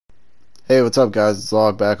Hey, what's up guys, it's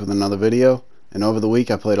Log back with another video, and over the week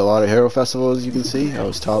I played a lot of Hero Festival as you can see. I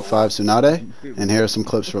was top 5 Tsunade, and here are some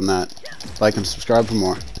clips from that. Like and subscribe for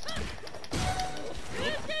more.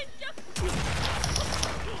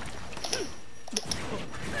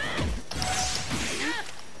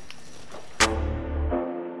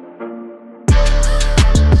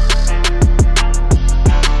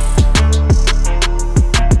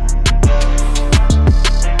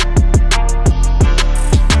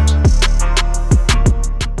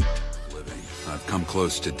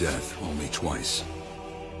 Close to death only twice.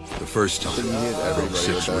 The first time, I broke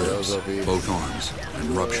 6 ribs, both arms, and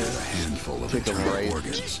ruptured a handful of internal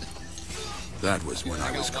organs. That was when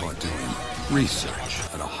I was caught doing research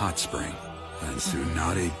at a hot spring, and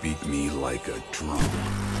Tsunade beat me like a drum.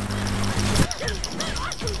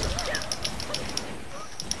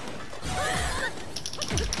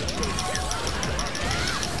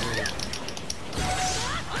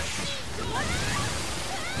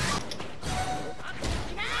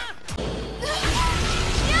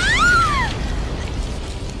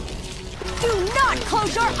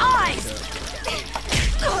 Close your eyes!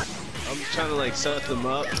 I'm trying to like set them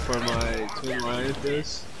up for my twin Ryan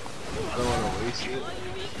this. I don't want to waste it.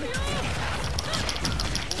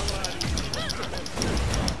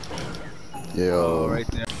 Yo. Oh, right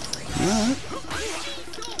there. Alright.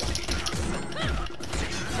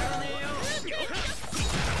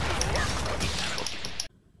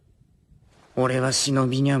俺は忍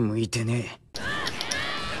びにゃ向いてねえ。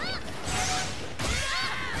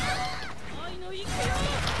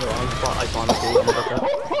I honestly look at that.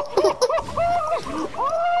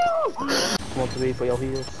 Come on to me for your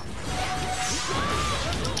heels.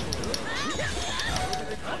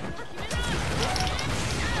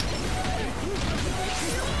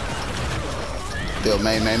 Yo,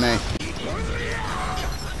 May.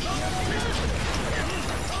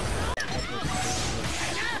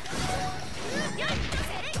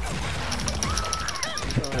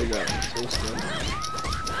 Oh, I got it. So slow.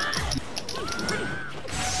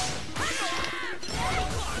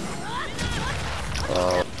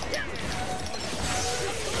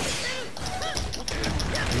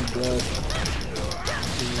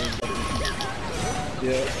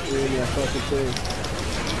 Yeah, we're in that fucking thing.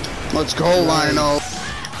 Let's go, Lionel!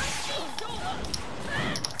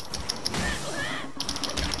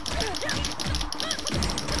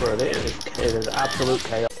 Bro, it is absolute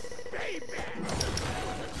chaos.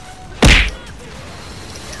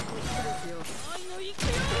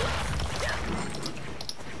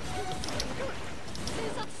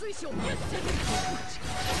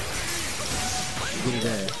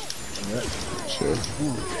 Sure.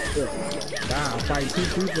 Wow, fight 2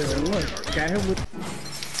 people at once. Got him with.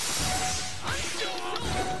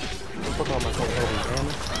 Fuck all my cold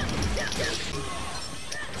damage.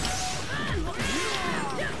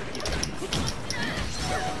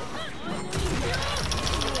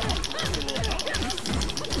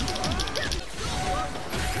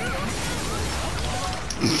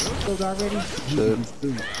 Those already? Shit.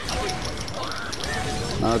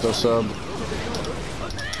 Naruto sub.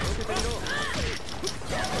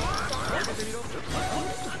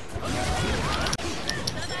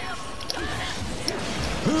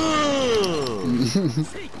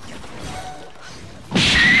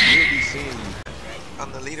 On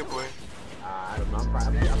the leaderboard. I don't know. I'm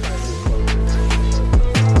probably close.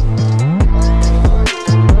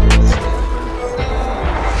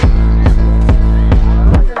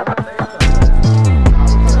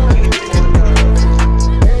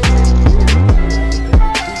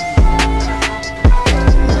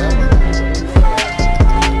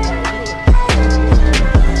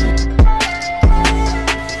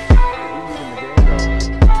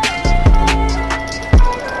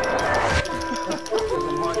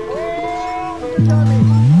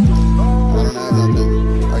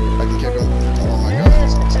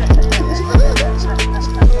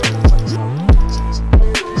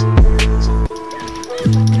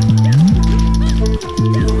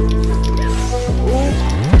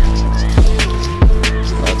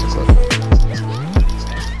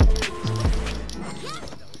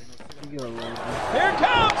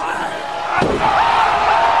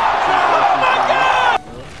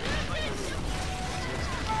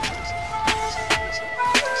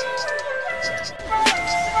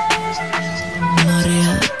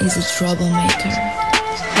 Is a troublemaker.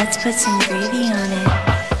 Let's put some gravy on it.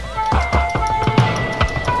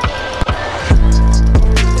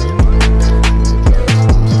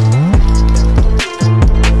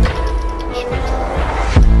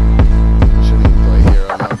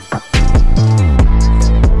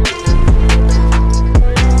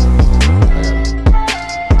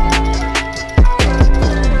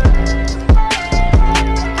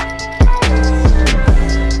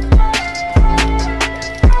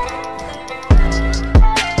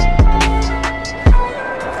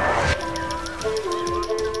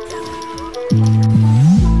 Oh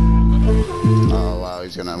wow,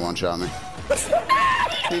 he's gonna one-shot me.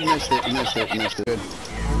 He missed it, he missed it, he missed it. Good.